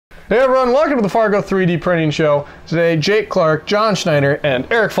Hey everyone, welcome to the Fargo 3D printing show. Today, Jake Clark, John Schneider, and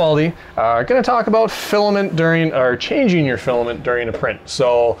Eric Faldy are going to talk about filament changing your filament during a print.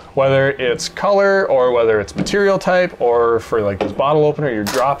 So whether it's color or whether it's material type or for like this bottle opener, you're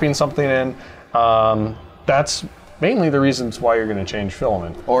dropping something in. That's mainly the reasons why you're going to change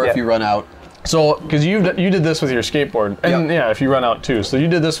filament. Or if you run out. So, because you did this with your skateboard, and yeah, if you run out too. So you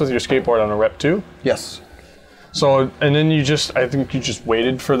did this with your skateboard on a Rep 2? Yes. So, and then I think you just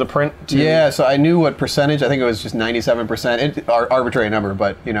waited for the print to... Yeah, so I knew what percentage, I think it was just 97%, arbitrary number,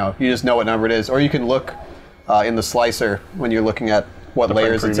 but you just know what number it is. Or you can look in the slicer when you're looking at what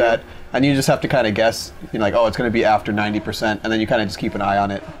layers it's at, and you just have to kind of guess, like, oh, it's going to be after 90%, and then you kind of just keep an eye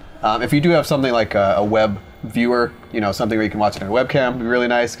on it. If you do have something like a web viewer, something where you can watch it on a webcam, would be really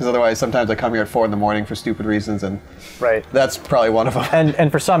nice, because otherwise sometimes I come here at 4 in the morning for stupid reasons, and that's probably one of them.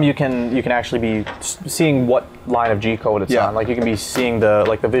 And for some, you can actually be seeing what line of G code it's on. Like you can be seeing the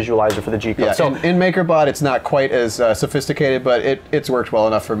visualizer for the G code. Yeah, so in MakerBot, it's not quite as sophisticated, but it's worked well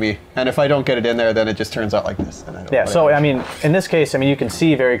enough for me. And if I don't get it in there, then it just turns out like this. And I mean, in this case, you can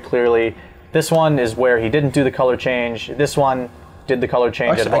see very clearly, this one is where he didn't do the color change. This one did the color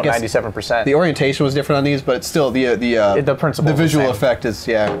change at about 97%. The orientation was different on these, but it's still the principle. The visual effect is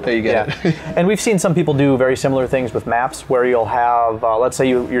there you get it. And we've seen some people do very similar things with maps, where you'll have let's say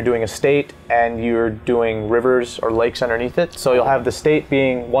you're doing a state and you're doing rivers or lakes underneath it. So you'll have the state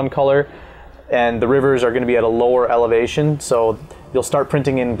being one color, and the rivers are going to be at a lower elevation. So you'll start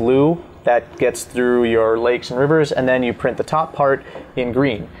printing in blue. That gets through your lakes and rivers, and then you print the top part in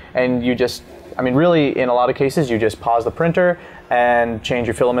green. And you just, really, in a lot of cases, you just pause the printer and change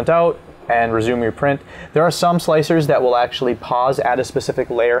your filament out and resume your print. There are some slicers that will actually pause at a specific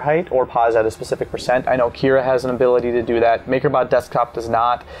layer height or pause at a specific percent. I know Kira has an ability to do that. MakerBot Desktop does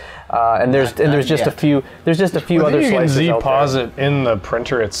not. And there's just a few other slicers. You can Z-pause it in the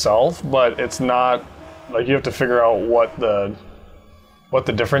printer itself, but it's not like you have to figure out what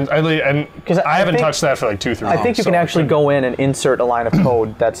the difference, because I haven't touched that for like 2-3 months. I think you can actually go in and insert a line of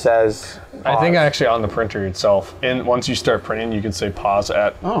code that says pause. I think actually on the printer itself, once you start printing, you can say pause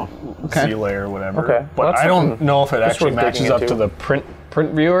at Z layer or whatever. Okay. But I don't know if it actually matches up to the print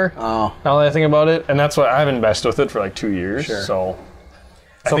viewer. Oh. Now that I think about it, and that's why I haven't messed with it for like 2 years. Sure. So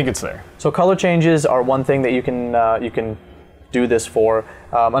I think it's there. So color changes are one thing that you can do this for.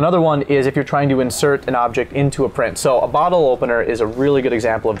 Another one is if you're trying to insert an object into a print. So a bottle opener is a really good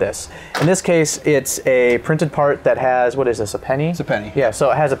example of this. In this case, it's a printed part that has, what is this, a penny? It's a penny. Yeah,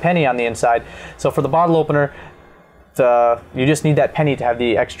 so it has a penny on the inside. So for the bottle opener, you just need that penny to have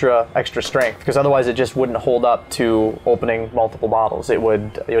the extra strength, because otherwise it just wouldn't hold up to opening multiple bottles. It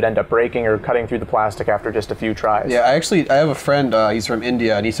would end up breaking or cutting through the plastic after just a few tries. Yeah, I have a friend, he's from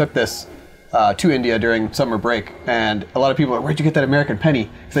India, and he took this to India during summer break, and a lot of people are, where'd you get that American penny?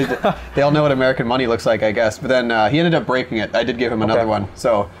 They all know what American money looks like, I guess. But then he ended up breaking it. I did give him another one.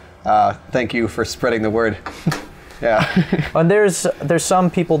 So thank you for spreading the word. Yeah. And there's some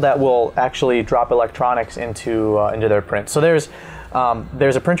people that will actually drop electronics into their print. So there's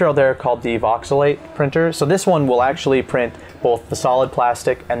a printer out there called the Voxelate printer. So this one will actually print both the solid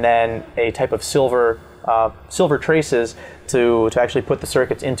plastic and then a type of silver traces to actually put the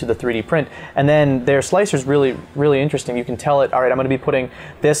circuits into the 3D print. And then their slicer's really, really interesting. You can tell it, all right, I'm going to be putting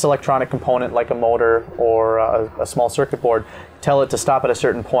this electronic component like a motor or a small circuit board, tell it to stop at a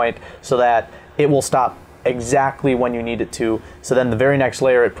certain point so that it will stop exactly when you need it to. So then the very next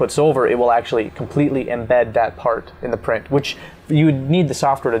layer it puts over, it will actually completely embed that part in the print, which you would need the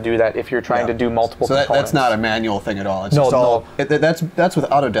software to do that if you're trying to do multiple components. So that's not a manual thing at all. It's just all. That's with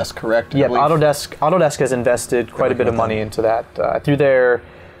Autodesk, correct? Yeah, Autodesk has invested quite a bit of money into that through their,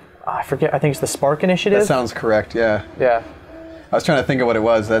 I forget, I think it's the Spark initiative. That sounds correct. Yeah. Yeah. I was trying to think of what it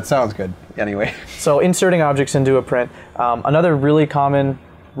was. That sounds good. Anyway. So inserting objects into a print. Another really common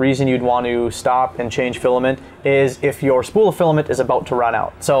reason you'd want to stop and change filament is if your spool of filament is about to run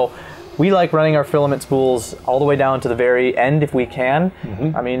out. So we like running our filament spools all the way down to the very end if we can.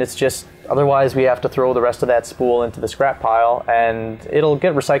 It's just, otherwise we have to throw the rest of that spool into the scrap pile, and it'll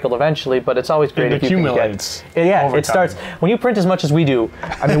get recycled eventually, but it's always great if you can get... It starts, when you print as much as we do,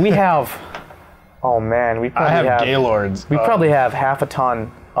 we have, oh man, we probably have Gaylords. We probably have half a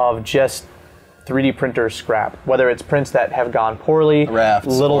ton of just 3D printer scrap, whether it's prints that have gone poorly,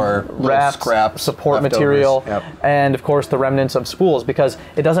 little scrap, support material, and of course the remnants of spools, because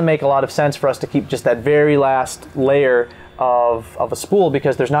it doesn't make a lot of sense for us to keep just that very last layer of a spool,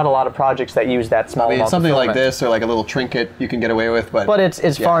 because there's not a lot of projects that use that small amount of something filament. like this or like a little trinket you can get away with, but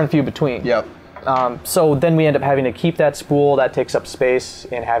it's far and few between. Yep. So then we end up having to keep that spool. That takes up space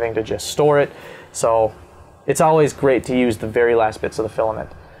and having to just store it. So it's always great to use the very last bits of the filament.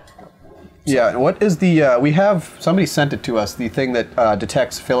 Yeah, what is the, we have, somebody sent it to us, the thing that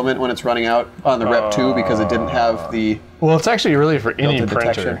detects filament when it's running out on the Rep 2 because it didn't have the... Well, it's actually really for any built-in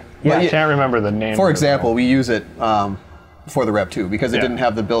printer. detection. Yeah, I can't remember the name. For example, we use it for the Rep 2 because it didn't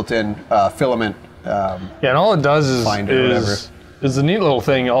have the built-in filament yeah, and all it does is the neat little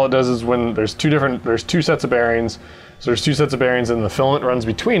thing. All it does is when there's two sets of bearings. So there's two sets of bearings, and the filament runs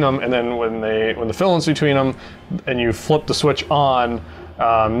between them. And then when the filament's between them, and you flip the switch on,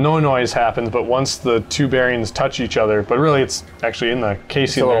 no noise happens. But once the two bearings touch each other, but really it's actually in the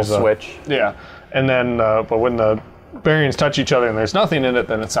casing. There's a switch. Yeah, and then but when the bearings touch each other and there's nothing in it,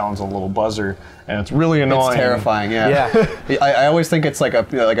 then it sounds a little buzzer, and it's really annoying. It's terrifying. Yeah. I always think it's like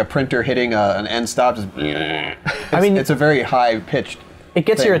a printer hitting an end stop. Just I mean, it's a very high pitched. It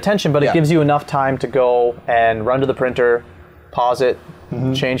gets your attention, but it gives you enough time to go and run to the printer, pause it,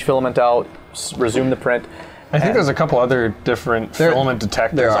 change filament out, resume the print. I think there's a couple other different filament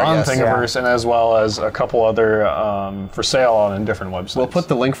detectors on Thingiverse, and as well as a couple other for sale on different websites. We'll put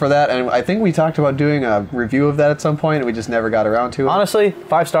the link for that, and I think we talked about doing a review of that at some point, and we just never got around to it. Honestly,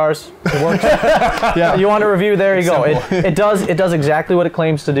 5 stars. It works. Yeah. You want a review? There you go. It does exactly what it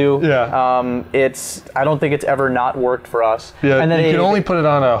claims to do. Yeah. I don't think it's ever not worked for us. Yeah. And then you can only put it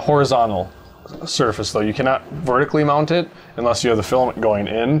on a horizontal surface, though. You cannot vertically mount it unless you have the filament going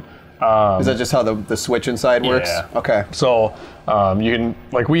in. Is that just how the switch inside works? Yeah. Okay. So you can,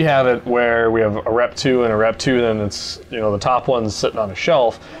 like we have it where we have a Rep 2 and a Rep 2, then it's, the top one's sitting on a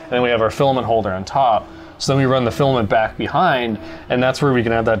shelf, and then we have our filament holder on top. So then we run the filament back behind, and that's where we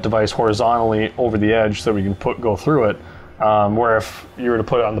can have that device horizontally over the edge so we can go through it. Where if you were to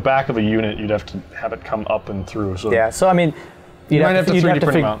put it on the back of a unit, you'd have to have it come up and through. So yeah, so I mean, you'd have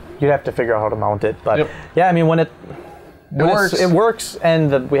to figure out how to mount it. But yeah, I mean, it works,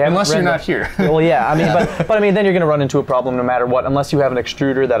 and we have. Unless you're not here. Well, yeah, I mean, but I mean, then you're going to run into a problem no matter what, unless you have an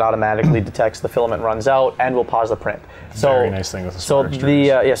extruder that automatically detects the filament runs out and will pause the print. So very nice thing with the smart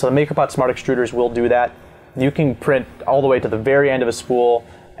extruders. So the MakerBot smart extruders will do that. You can print all the way to the very end of a spool,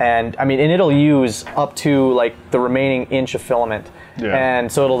 and it'll use up to like the remaining inch of filament, and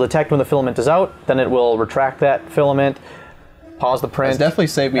so it'll detect when the filament is out. Then it will retract that filament. Pause the print. It's definitely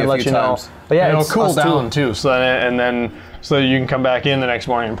saved me a few times. But yeah, it'll cool down too. So so you can come back in the next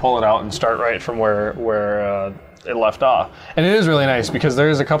morning and pull it out and start right from where it left off. And it is really nice because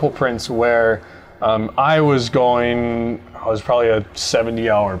there's a couple prints where I was probably a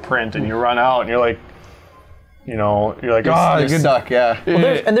 70-hour print, and you run out and you're like, you're stuck. Yeah.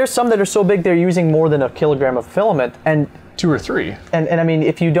 Well, there's some that are so big they're using more than a kilogram of filament, and 2 or 3. And I mean,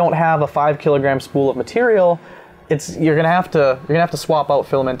 if you don't have a 5-kilogram spool of material, you're gonna have to swap out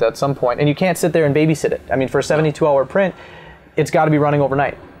filament at some point, and you can't sit there and babysit it. I mean, for a 72-hour print, it's got to be running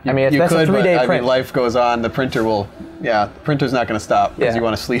overnight. I mean, if that's a 3-day print. Life goes on. The printer will. Yeah, the printer's not going to stop because you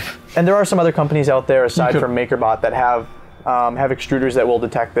want to sleep. And there are some other companies out there aside from MakerBot that have extruders that will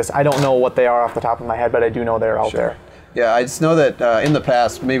detect this. I don't know what they are off the top of my head, but I do know they're out there. Yeah, I just know that in the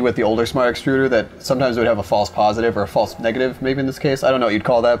past, maybe with the older smart extruder, that sometimes it would have a false positive or a false negative, maybe in this case. I don't know what you'd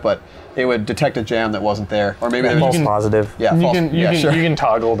call that, but it would detect a jam that wasn't there. Or maybe false positive. Yeah, you can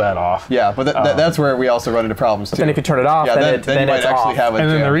toggle that off. Yeah, but that's where we also run into problems too. Then if you turn it off, then you might actually have it. And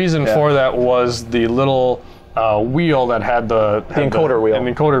then the reason for that was the little wheel that had the encoder wheel.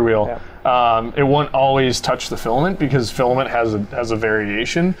 An encoder wheel. Yeah. It won't always touch the filament because filament has a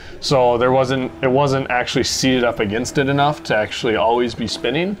variation. So it wasn't actually seated up against it enough to actually always be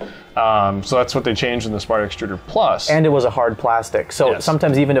spinning. So that's what they changed in the Smart Extruder Plus. And it was a hard plastic. So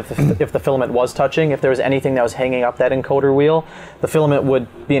sometimes even if the filament was touching, if there was anything that was hanging up that encoder wheel, the filament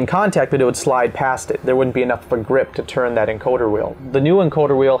would be in contact, but it would slide past it. There wouldn't be enough of a grip to turn that encoder wheel. The new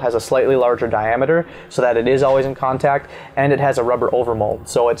encoder wheel has a slightly larger diameter so that it is always in contact, and it has a rubber overmold,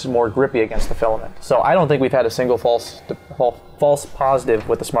 so it's more grippy against the filament. So I don't think we've had a single false positive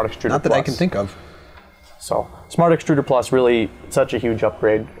with the Smart Extruder Not that Plus. I can think of. So Smart Extruder Plus, really such a huge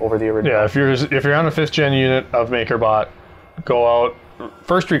upgrade over the original. Yeah, if you're on a 5th gen unit of MakerBot, go out.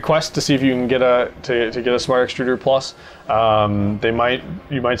 First request to see if you can get a Smart Extruder Plus.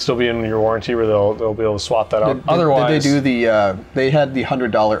 You might still be in your warranty where they'll be able to swap that out. Otherwise, did they do they had the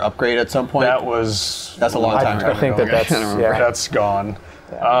 $100 upgrade at some point? That's a long time ago. I think that's gone,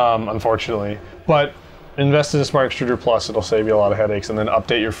 unfortunately. But invest in a Smart Extruder Plus; it'll save you a lot of headaches, and then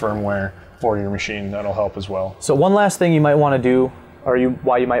update your firmware for your machine. That'll help as well. So one last thing you might want to do, or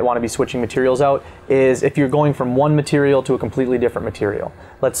why you might want to be switching materials out, is if you're going from one material to a completely different material.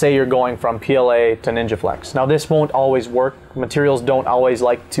 Let's say you're going from PLA to NinjaFlex. Now this won't always work. Materials don't always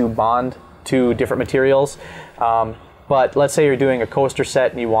like to bond to different materials. But let's say you're doing a coaster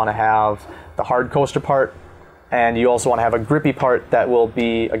set and you want to have the hard coaster part and you also want to have a grippy part that will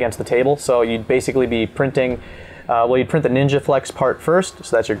be against the table. So you'd basically be printing, you'd print the Ninja Flex part first,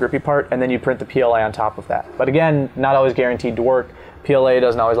 so that's your grippy part, and then you print the PLA on top of that. But again, not always guaranteed to work. PLA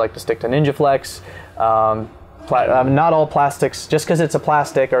doesn't always like to stick to Ninja Flex. Not all plastics, just because it's a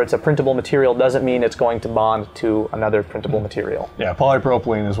plastic or it's a printable material doesn't mean it's going to bond to another printable material. Yeah,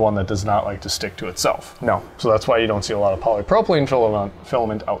 polypropylene is one that does not like to stick to itself. No. So that's why you don't see a lot of polypropylene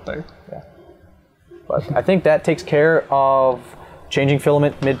filament out there. Yeah. But I think that takes care of changing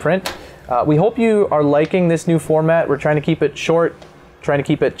filament mid-print. We hope you are liking this new format. We're trying to keep it short, trying to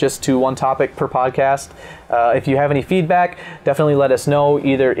keep it just to one topic per podcast. If you have any feedback, definitely let us know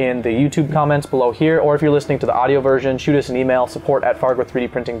either in the YouTube comments below here, or if you're listening to the audio version, shoot us an email,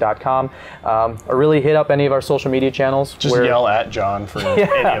 support@fargo3dprinting.com, or really hit up any of our social media channels. Just yell at John for any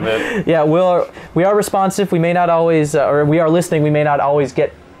of it. Yeah, we are responsive. We may not always, or we are listening. We may not always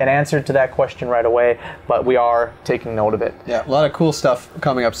get an answer to that question right away, but we are taking note of it. Yeah, a lot of cool stuff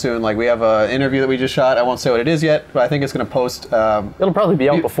coming up soon. Like we have an interview that we just shot. I won't say what it is yet, but I think it's going to post. It'll probably be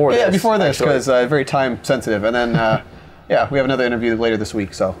out before this. Yeah, before this, because very time sensitive. And then, yeah, we have another interview later this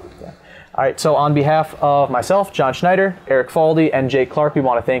week. So. Yeah. All right, so on behalf of myself, John Schneider, Eric Faldy, and Jake Clark, we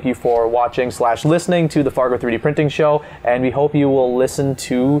want to thank you for watching/listening to the Fargo 3D Printing Show, and we hope you will listen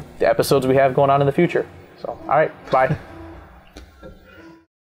to the episodes we have going on in the future. So, all right, bye.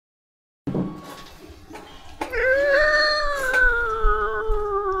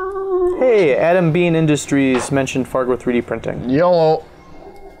 Hey, Adam Bean Industries mentioned Fargo 3D printing. Yellow.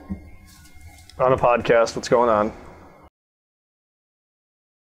 On a podcast, what's going on?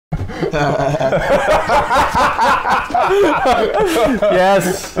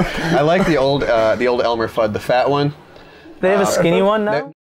 Yes. I like the old Elmer Fudd, the fat one. They have a skinny one now?